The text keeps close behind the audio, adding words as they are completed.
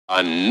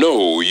I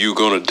know you're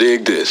gonna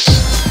dig this. Hey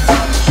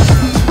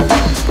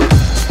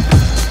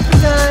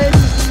guys,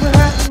 this is what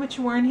happened but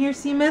you weren't here,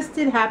 so you missed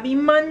it. Happy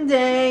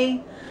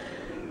Monday.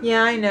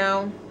 Yeah, I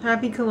know.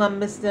 Happy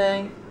Columbus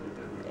Day.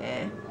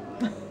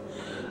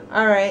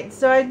 Alright,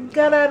 so I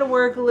got out of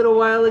work a little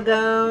while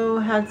ago,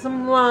 had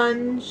some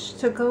lunch,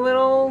 took a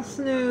little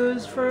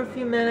snooze for a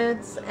few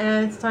minutes,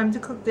 and it's time to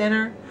cook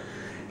dinner.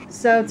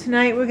 So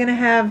tonight we're going to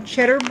have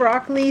cheddar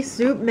broccoli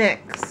soup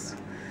mix,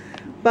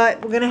 but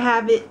we're going to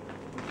have it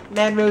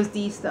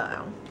Madrosed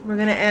style. We're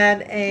going to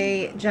add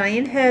a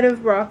giant head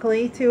of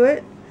broccoli to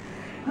it.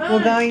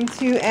 We're going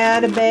to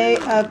add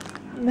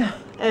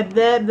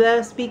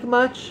speak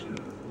much?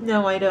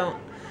 No, I don't.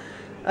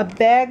 A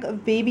bag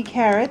of baby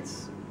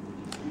carrots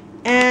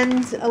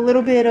and a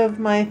little bit of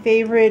my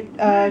favorite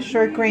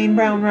short grain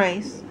brown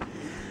rice.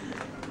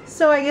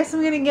 So I guess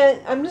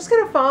I'm just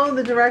gonna follow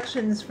the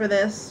directions for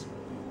this,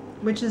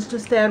 which is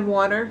just add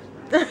water.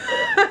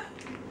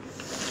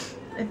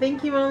 I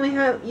think you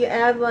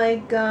add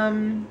like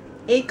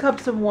 8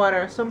 cups of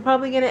water, so I'm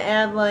probably gonna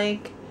add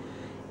like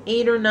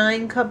 8 or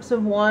 9 cups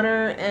of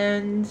water,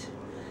 and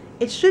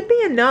it should be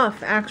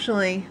enough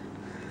actually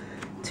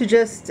to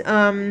just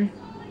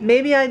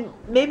maybe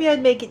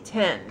I'd make it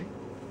 10.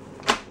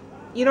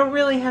 You don't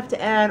really have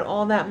to add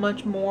all that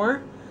much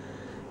more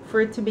for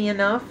it to be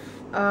enough.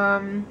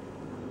 Alright,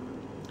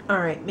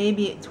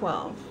 maybe at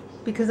 12,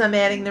 because I'm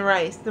adding the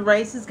rice. The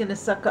rice is going to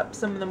suck up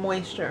some of the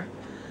moisture.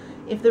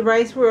 If the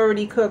rice were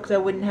already cooked, I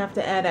wouldn't have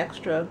to add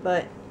extra,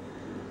 but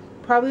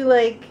probably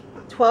like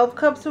 12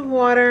 cups of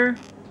water,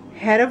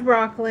 head of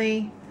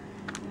broccoli,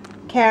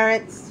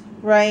 carrots,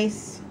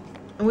 rice,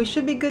 and we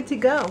should be good to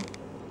go.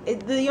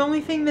 The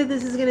only thing that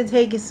this is going to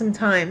take is some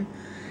time,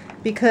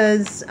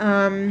 because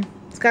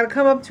it's got to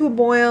come up to a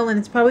boil, and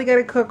it's probably got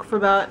to cook for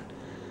about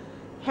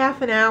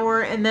half an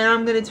hour, and then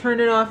I'm going to turn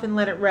it off and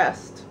let it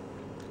rest.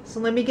 So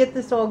let me get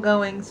this all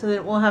going so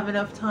that we'll have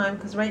enough time,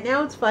 because right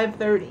now it's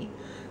 5:30.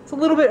 It's a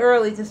little bit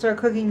early to start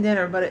cooking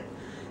dinner, but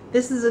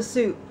this is a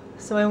soup,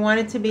 so I want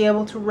it to be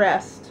able to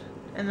rest,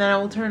 and then I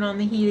will turn on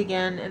the heat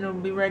again, and it'll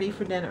be ready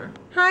for dinner.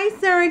 Hi,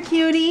 Sarah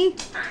Cutie.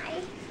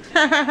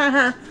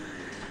 Hi.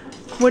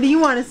 What do you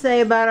want to say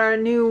about our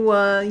new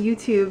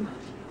YouTube?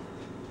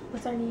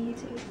 What's our new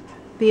YouTube?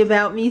 The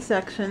About Me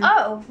section.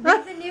 Oh,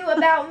 there's a new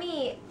About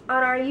Me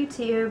on our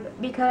YouTube,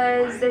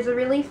 because there's a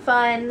really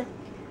fun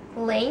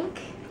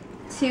link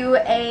to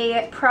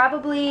a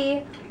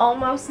probably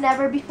almost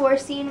never before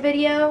seen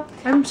video.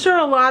 I'm sure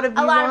a lot of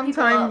you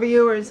long-time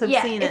viewers have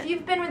seen it. If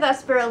you've been with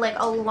us for like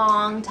a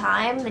long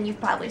time, then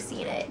you've probably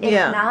seen it.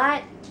 If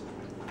not,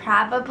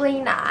 probably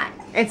not.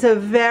 It's a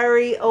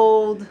very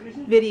old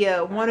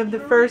video. One of the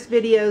first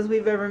videos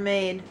we've ever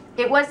made.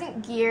 It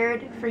wasn't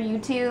geared for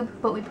YouTube,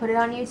 but we put it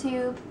on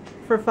YouTube.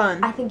 For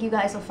fun. I think you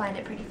guys will find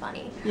it pretty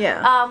funny.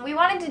 Yeah. We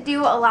wanted to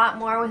do a lot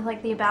more with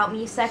like the About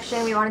Me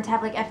section. We wanted to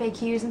have like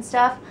FAQs and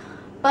stuff.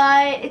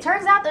 But it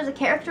turns out there's a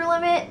character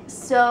limit,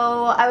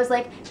 so I was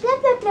like, blah,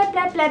 blah, blah,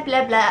 blah, blah,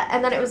 blah, blah,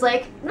 and then it was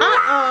like,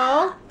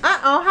 uh-oh,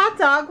 hot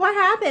dog, what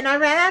happened? I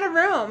ran out of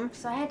room.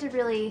 So I had to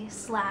really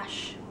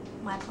slash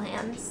my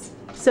plans.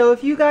 So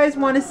if you guys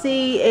want to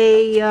see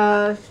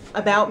a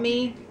About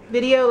Me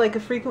video, like a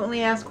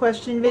frequently asked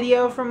question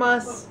video from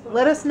us,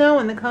 let us know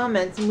in the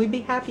comments, and we'd be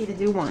happy to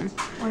do one.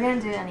 We're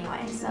gonna do it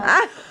anyway, so.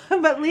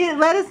 But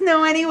let us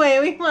know anyway.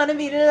 We want to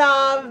be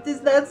loved.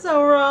 Is that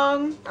so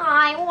wrong?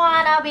 I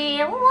wanna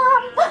be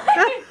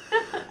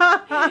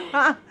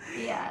loved.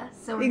 Yeah,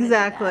 so we're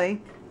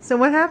exactly. So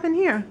what happened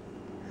here?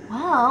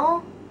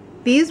 Well,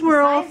 these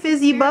were all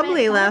fizzy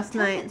bubbly last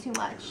night. Too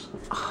much.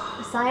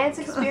 The science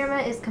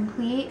experiment is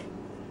complete.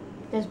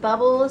 There's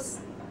bubbles.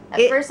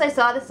 At first I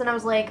saw this and I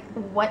was like,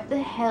 what the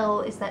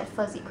hell is that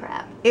fuzzy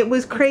crap? It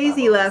was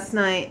crazy last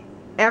night.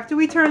 After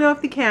we turned off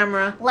the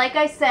camera. Like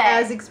I said.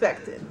 As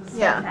expected.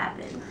 Stuff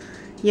happened.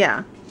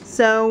 Yeah.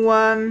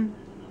 So,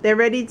 they're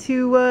ready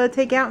to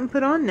take out and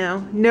put on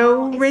now.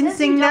 No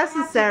rinsing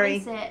necessary.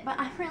 Have to rinse it, but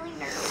I'm really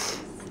nervous.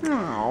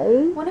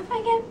 Oh. What if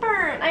I get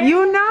burnt?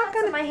 You're not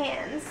gonna. My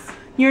hands.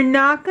 You're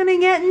not gonna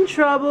get in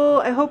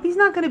trouble. I hope he's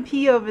not gonna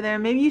pee over there.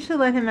 Maybe you should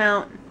let him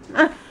out.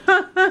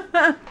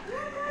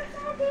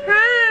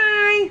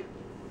 Hi.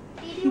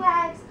 Baby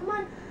Wags, come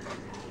on.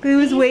 He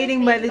was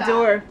waiting by the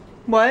door.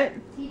 What?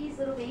 TD's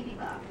little baby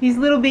bop. He's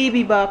little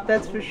baby bop,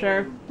 that's for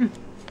sure. I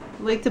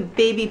like to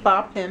baby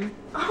bop him.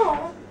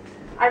 Oh,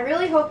 I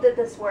really hope that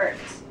this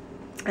works.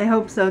 I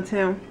hope so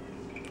too.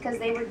 Because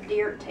they were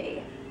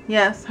dirty.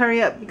 Yes,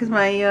 hurry up, because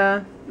my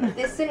if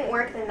this didn't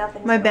work, then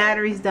nothing. My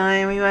battery's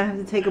dying. We might have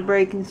to take a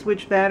break and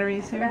switch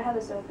batteries here. I forgot how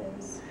this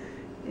opens.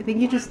 I think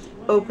you just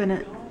open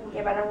it.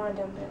 Yeah, but I don't want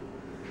to dump it.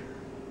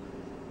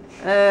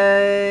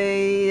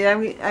 I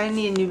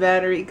need a new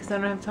battery because I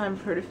don't have time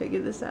for her to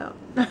figure this out.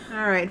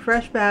 Alright,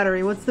 fresh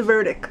battery. What's the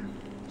verdict?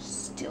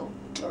 Still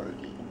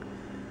dirty.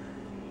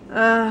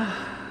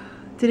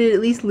 Did it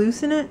at least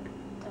loosen it?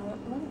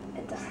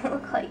 It doesn't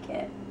look like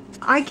it.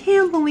 I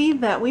can't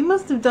believe that. We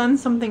must have done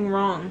something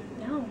wrong.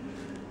 No.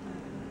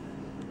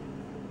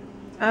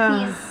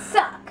 These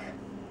suck.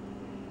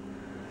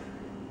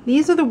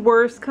 These are the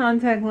worst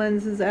contact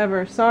lenses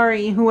ever.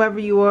 Sorry, whoever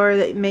you are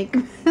that make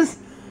this.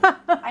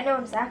 I know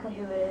exactly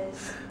who it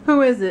is.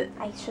 Who is it?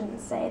 I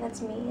shouldn't say.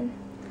 That's mean.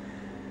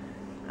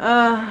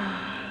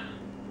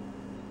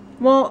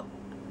 Well,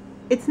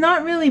 it's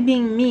not really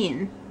being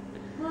mean.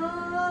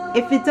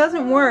 If it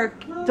doesn't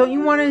work, don't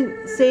you want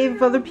to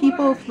save other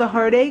people the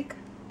heartache?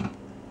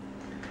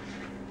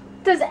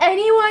 Does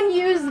anyone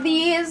use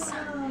these?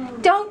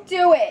 Don't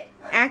do it.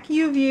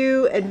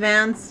 AccuView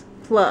Advance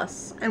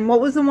Plus. And what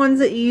was the ones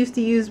that you used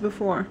to use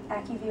before?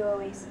 AccuView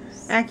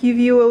Oasis.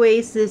 AccuView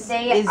Oasis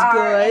They is are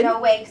good. an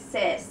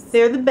oasis.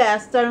 They're the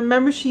best. I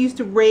remember she used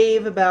to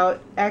rave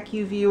about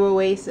AccuView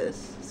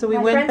Oasis. So we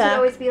My went friends back. would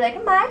always be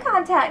like, my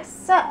contacts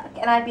suck.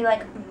 And I'd be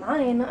like,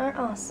 mine are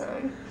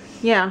awesome.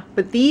 Yeah,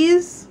 but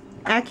these,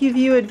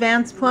 AccuView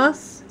Advance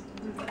Plus,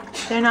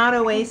 they're not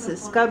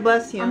Oasis. God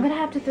bless you. I'm going to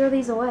have to throw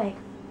these away.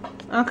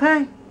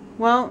 Okay.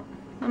 Well,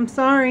 I'm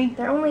sorry.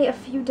 They're only a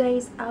few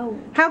days out.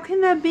 How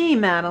can that be,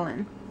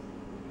 Madeline?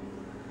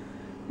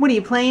 What are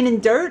you, playing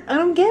in dirt? I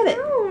don't get it.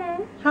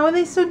 No. How are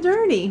they so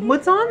dirty?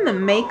 What's on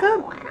them?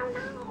 Makeup? I don't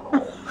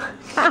know.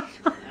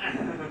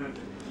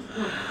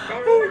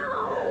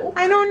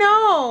 I don't know. I don't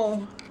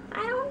know.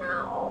 I don't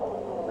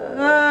know.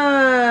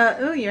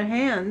 Oh, your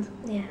hand.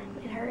 Yeah,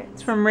 it hurts.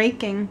 It's from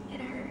raking.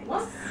 It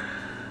hurts.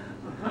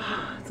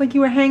 It's like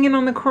you were hanging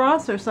on the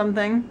cross or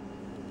something.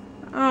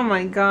 Oh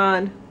my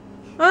God.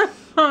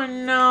 Oh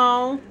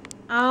no.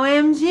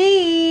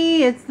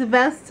 OMG. It's the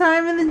best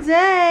time of the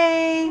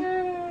day.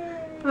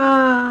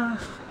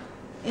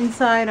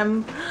 Inside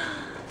I'm,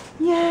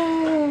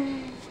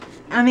 yay.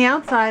 On the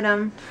outside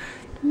I'm,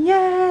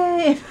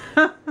 yay.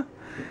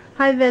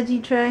 Hi,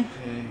 veggie tray.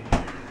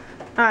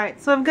 Alright,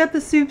 so I've got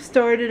the soup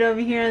started over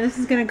here. This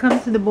is going to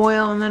come to the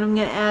boil, and then I'm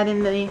going to add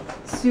in the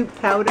soup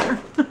powder.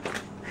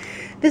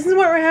 This is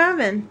what we're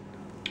having.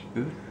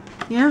 Good.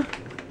 Yeah.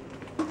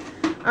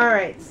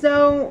 Alright,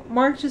 so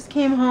Mark just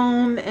came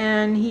home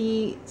and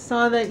he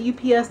saw that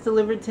UPS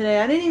delivered today.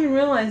 I didn't even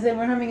realize they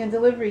were having a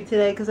delivery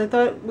today because I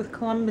thought with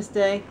Columbus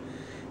Day,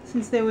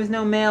 since there was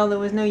no mail, there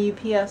was no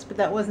UPS, but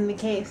that wasn't the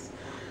case.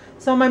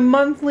 So my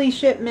monthly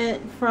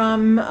shipment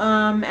from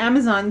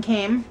Amazon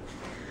came,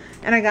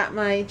 and I got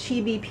my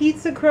Chibi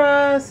pizza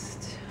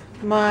crust,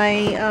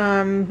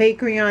 my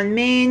Bakery on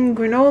Main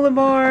granola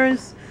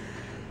bars,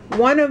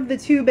 one of the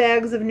 2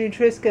 bags of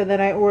Nutrisca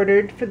that I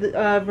ordered for the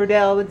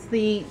Verdell. It's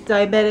the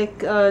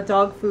diabetic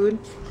dog food.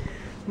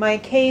 My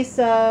case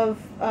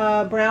of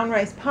brown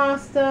rice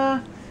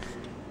pasta.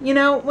 You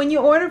know, when you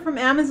order from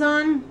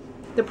Amazon,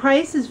 the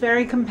price is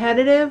very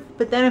competitive,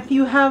 but then if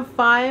you have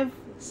 5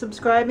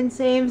 subscribe and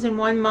saves in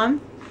 1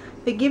 month,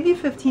 they give you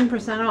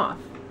 15% off.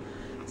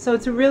 So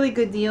it's a really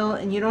good deal,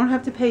 and you don't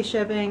have to pay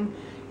shipping.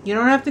 You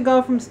don't have to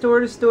go from store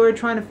to store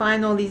trying to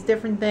find all these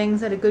different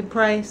things at a good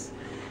price.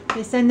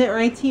 They send it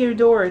right to your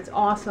door. It's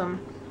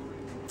awesome.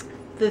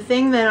 The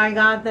thing that I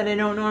got that I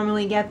don't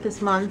normally get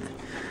this month,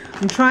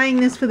 I'm trying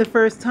this for the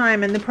first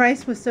time, and the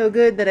price was so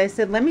good that I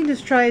said, let me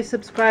just try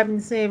subscribe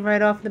and save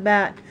right off the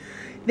bat.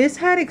 This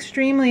had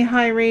extremely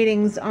high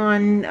ratings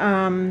on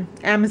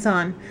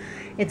Amazon.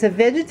 It's a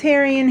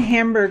vegetarian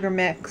hamburger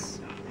mix,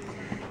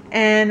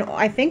 and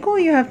I think all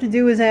you have to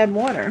do is add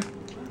water.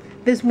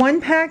 This 1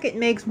 packet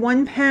makes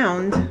 1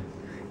 pound.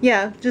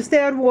 Yeah, just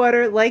add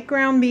water, light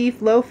ground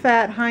beef, low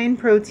fat, high in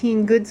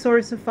protein, good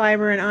source of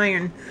fiber and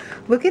iron.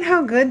 Look at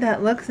how good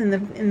that looks in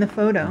the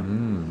photo.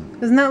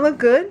 Doesn't that look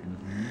good?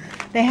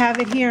 They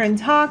have it here in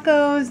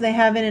tacos, they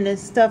have it in a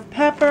stuffed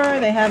pepper,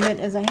 they have it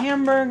as a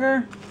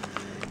hamburger.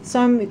 So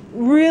I'm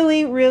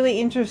really, really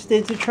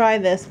interested to try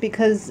this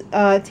because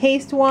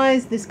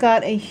taste-wise, this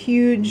got a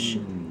huge...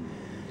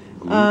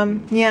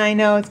 yeah, I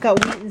know, it's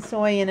got wheat and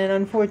soy in it,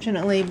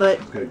 unfortunately,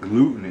 but... It's got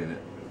gluten in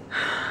it.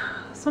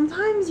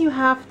 Sometimes you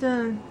have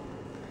to,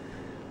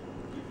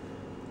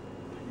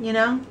 you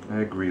know? I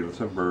agree. Let's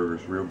have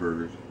burgers, real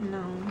burgers.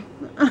 No.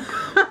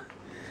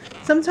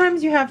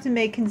 Sometimes you have to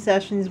make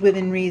concessions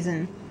within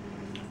reason.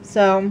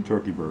 So.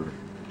 Turkey burger.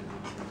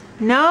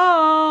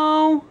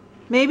 No!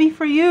 Maybe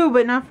for you,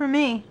 but not for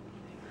me.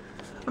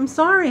 I'm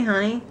sorry,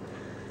 honey.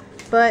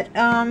 But,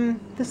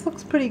 this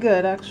looks pretty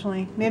good,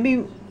 actually.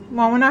 Maybe,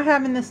 well, we're not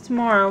having this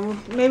tomorrow.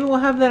 Maybe we'll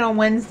have that on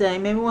Wednesday.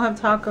 Maybe we'll have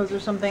tacos or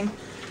something.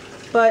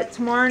 But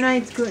tomorrow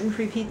night's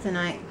gluten-free pizza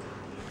night.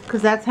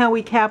 Because that's how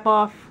we cap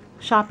off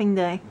shopping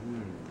day.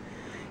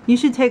 You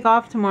should take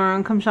off tomorrow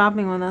and come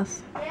shopping with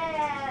us.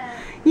 Yeah.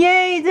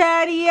 Yay,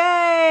 Daddy,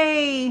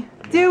 yay!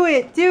 Do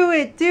it, do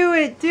it, do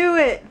it, do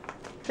it.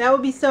 That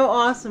would be so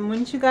awesome.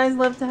 Wouldn't you guys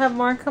love to have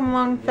Mark come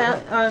along?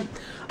 I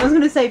was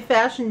going to say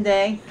fashion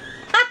day.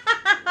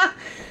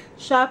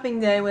 Shopping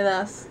day with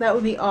us. That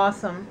would be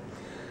awesome.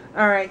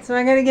 Alright, so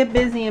I gotta get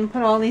busy and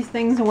put all these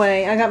things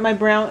away. I got my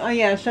brown, oh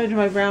yeah, I showed you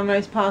my brown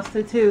rice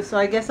pasta too, so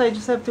I guess I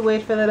just have to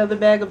wait for that other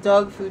bag of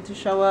dog food to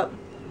show up.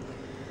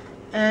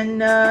 And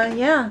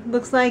yeah,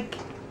 looks like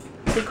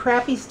the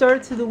crappy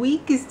start to the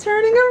week is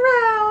turning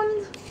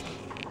around.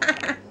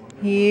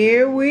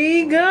 Here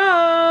we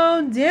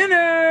go,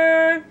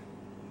 dinner.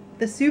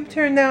 the soup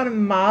turned out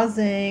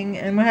amazing,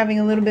 and we're having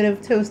a little bit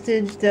of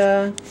toasted,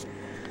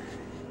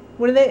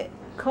 what do they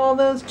call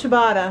those?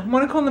 Ciabatta. I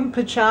want to call them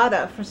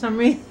pachata for some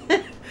reason.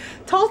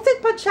 Toasted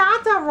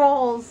pachata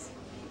rolls.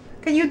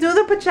 Can you do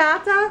the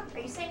pachata? Are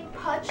you saying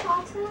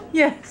pachata?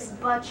 Yes. It's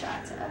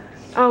bachata.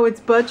 Oh,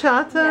 it's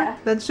bachata?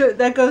 Yeah.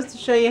 That goes to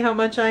show you how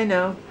much I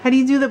know. How do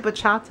you do the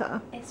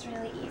bachata? It's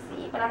really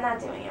easy, but I'm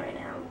not doing it right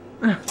now.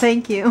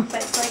 Thank you.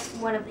 But it's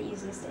like one of the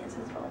easiest dances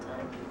of all time.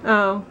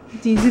 Oh,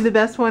 do you do the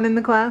best one in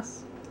the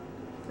class?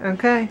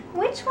 Okay.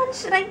 Which one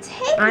should I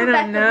take, I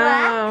Rebecca don't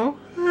know.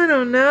 I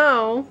don't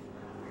know.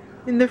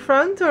 In the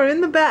front or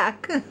in the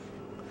back?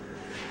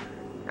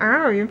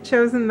 Oh, you've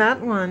chosen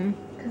that one.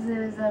 Because it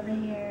was over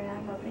here and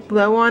I'm over here.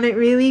 Blow on it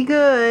really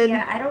good.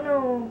 Yeah, I don't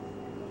know.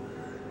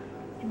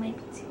 It might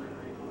be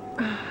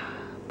too hot.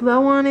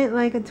 Blow on it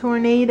like a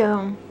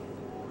tornado.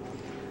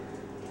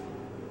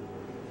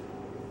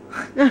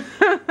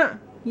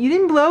 You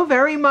didn't blow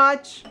very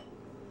much.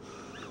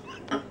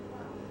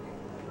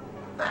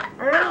 I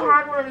already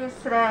had one of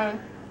these today.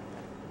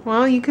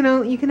 Well, you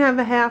can have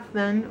a half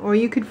then, or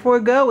you could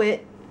forego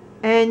it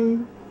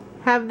and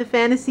have the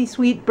fantasy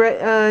sweet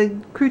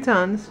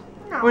croutons,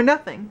 No. or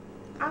nothing.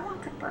 I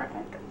want the bread.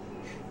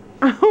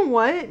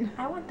 What?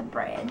 I want the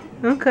bread.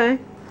 Okay.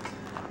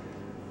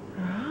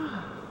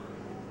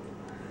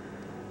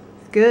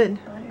 It's good.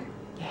 Butter.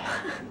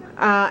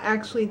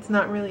 Actually, it's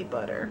not really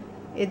butter.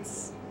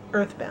 It's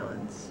Earth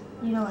Balance.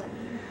 You know what I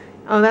mean.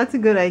 Oh, that's a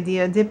good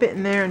idea. Dip it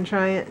in there and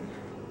try it.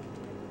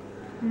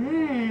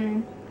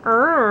 Mmm.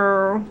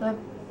 Oh, Good.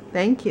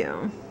 thank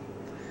you.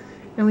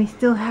 And we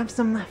still have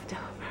some left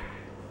over.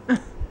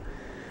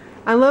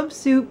 I love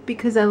soup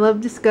because I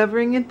love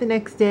discovering it the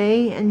next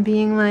day and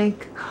being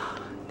like,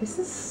 oh, this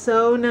is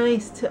so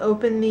nice to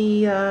open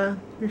the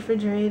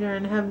refrigerator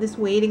and have this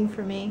waiting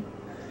for me.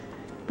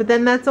 But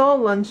then that's all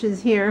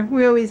lunches here.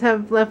 We always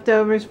have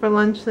leftovers for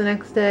lunch the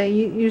next day,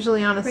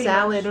 usually on a Pretty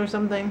salad much. or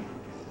something.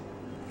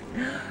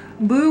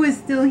 Boo is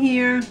still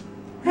here.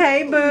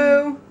 Hey,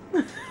 Boo.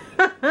 I'm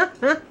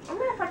gonna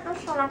put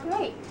this on a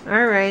plate.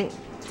 All right.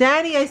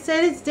 Daddy, I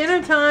said it's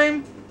dinner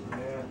time.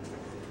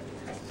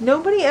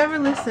 Nobody ever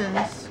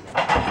listens.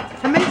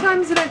 How many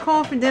times did I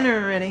call for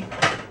dinner already?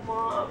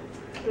 Mom,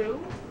 2?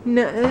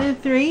 No,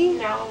 3?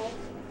 No.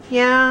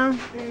 Yeah,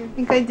 I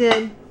think I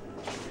did.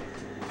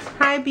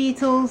 Hi,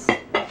 Beatles.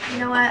 You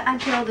know what? I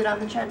killed it on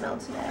the treadmill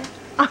today.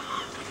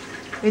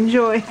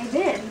 Enjoy. I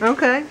did.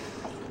 Okay.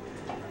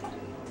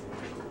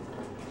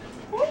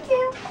 Thank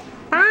you.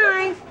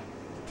 Hi.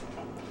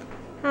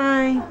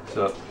 Hi. What's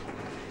up?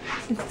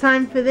 It's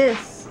time for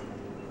this.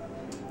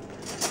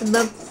 I'd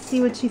love to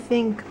see what you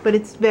think, but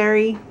it's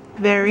very,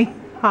 very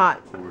hot.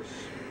 Of course.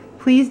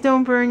 Please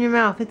don't burn your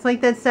mouth. It's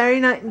like that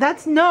Saturday night.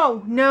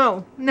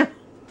 No.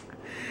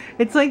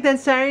 It's like that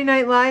Saturday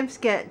Night Live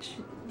sketch.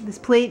 This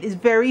plate is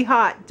very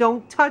hot.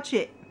 Don't touch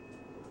it.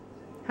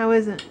 How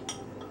is it?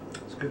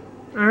 It's good.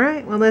 All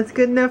right. Well, that's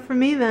good enough for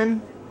me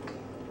then.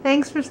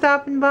 Thanks for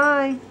stopping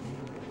by.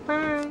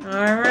 Bye.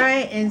 All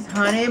right. It's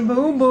Honey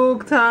Boo Boo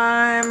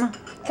time.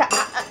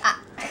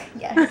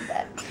 Yeah, I heard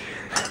that.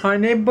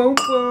 Honey Boo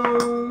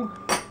Boo.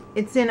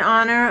 It's in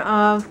honor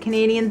of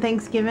Canadian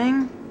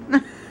Thanksgiving.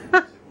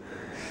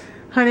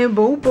 Honey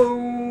Boo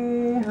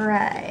Boo.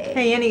 Right.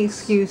 Hey, any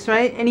excuse,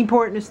 right? Any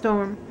port in a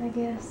storm. I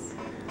guess.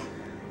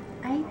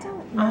 I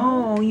don't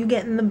know. Oh, you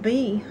getting the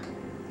bee.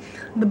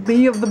 The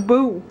bee of the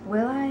boo.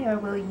 Will I or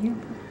will you?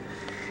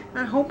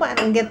 I hope I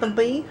don't get the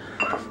bee.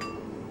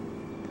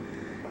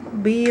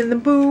 Bee and the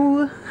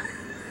boo.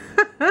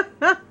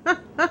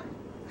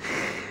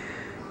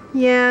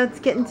 Yeah, it's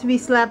getting to be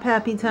slap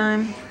happy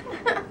time.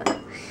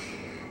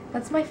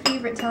 That's my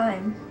favorite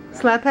time.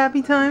 Slap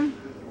happy time?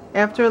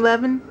 After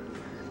 11?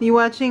 You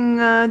watching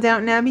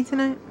Downton Abbey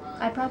tonight?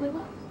 I probably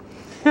will.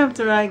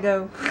 After I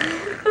go.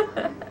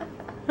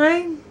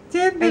 I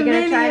did the Are you gonna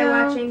video. try to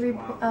watch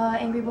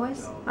Angry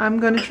Boys? I'm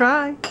gonna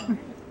try.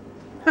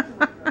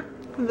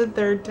 For the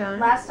third time.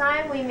 Last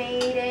time we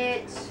made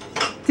it.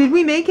 Did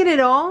we make it at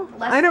all?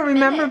 Less I don't than a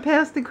remember minute.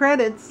 past the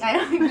credits. I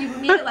don't. You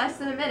made it less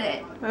than a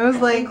minute, I was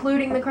like,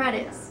 including the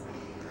credits.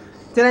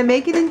 did I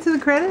make it into the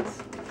credits?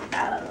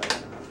 I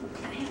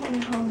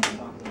don't know.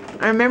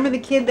 I remember the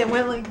kid that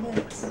went like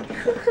this.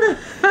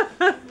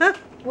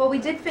 Well, we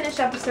did finish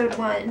episode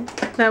 1,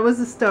 That was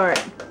the start.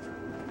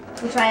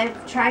 which I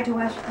have tried to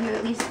watch with you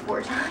at least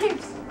 4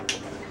 times.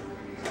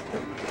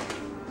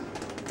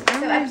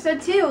 So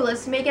episode 2,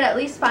 let's make it at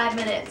least 5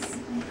 minutes.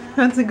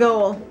 That's a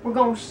goal. We're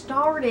gonna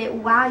start it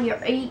while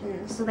you're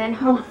eating, so then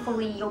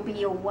hopefully you'll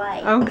be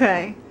awake.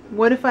 Okay.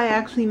 What if I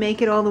actually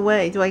make it all the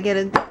way? Do I get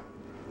a The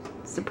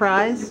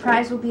surprise?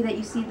 prize will be that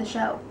you see the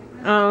show.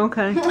 Oh,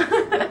 okay.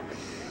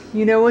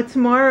 You know what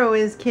tomorrow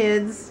is,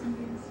 kids.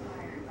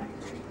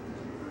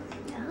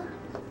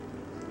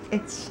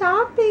 It's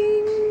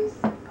shopping.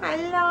 I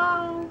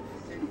love.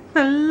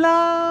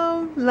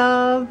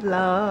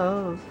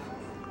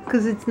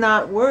 Because it's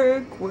not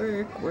work.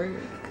 You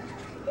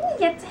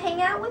get to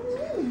hang out with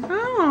me.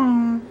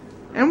 Oh.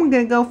 And we're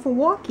going to go for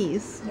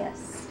walkies.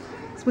 Yes.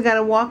 So we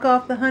gotta walk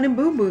off the honey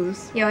boo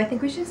boos. Yo, I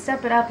think we should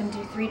step it up and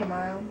do 3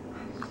 tomorrow.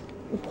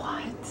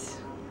 What?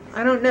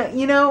 I don't know.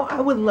 You know, I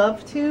would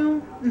love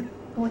to.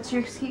 What's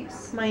your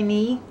excuse? My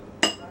knee.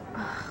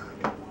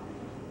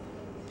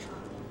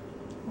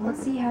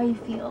 Let's see how you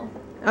feel.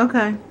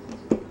 Okay.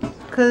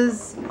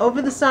 Because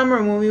over the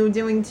summer when we were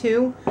doing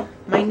 2,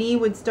 my knee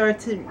would start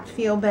to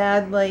feel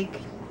bad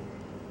like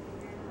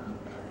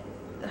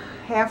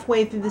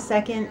halfway through the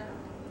second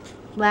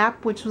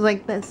lap, which was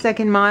like the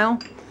second mile.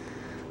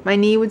 My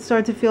knee would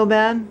start to feel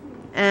bad.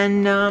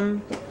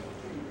 And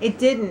it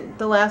didn't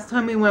the last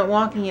time we went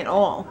walking at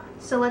all.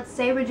 So let's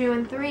say we're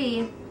doing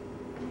 3.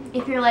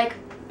 If you're like,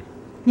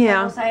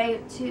 Yeah. I'll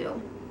say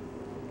 2.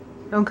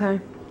 Okay.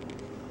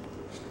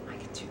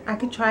 I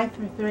could try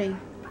for 3.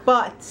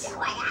 But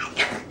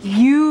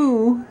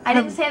you I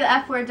didn't say the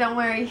F word, don't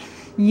worry.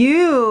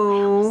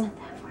 You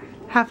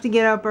have to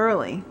get up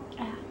early.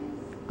 Yeah.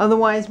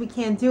 Otherwise we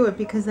can't do it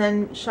because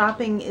then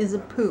shopping is a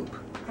poop.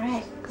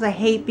 Right. Because I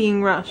hate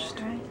being rushed.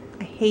 Right.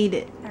 I hate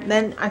it. Right.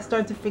 Then I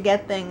start to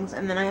forget things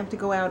and then I have to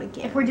go out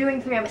again. If we're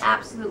doing 3, I'm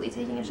absolutely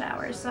taking a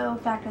shower, so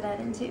factor that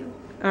in too.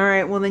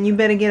 Alright, well then you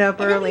better get up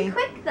early. It'll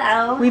be quick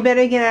though. We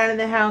better get out of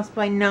the house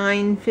by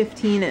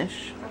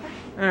 9:15ish.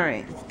 Okay.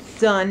 Alright.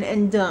 Done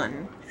and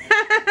done.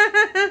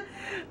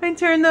 I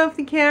turned off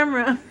the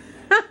camera.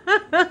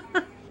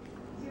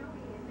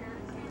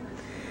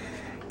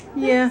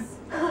 Yeah.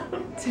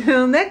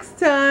 Till next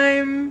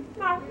time.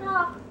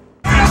 No.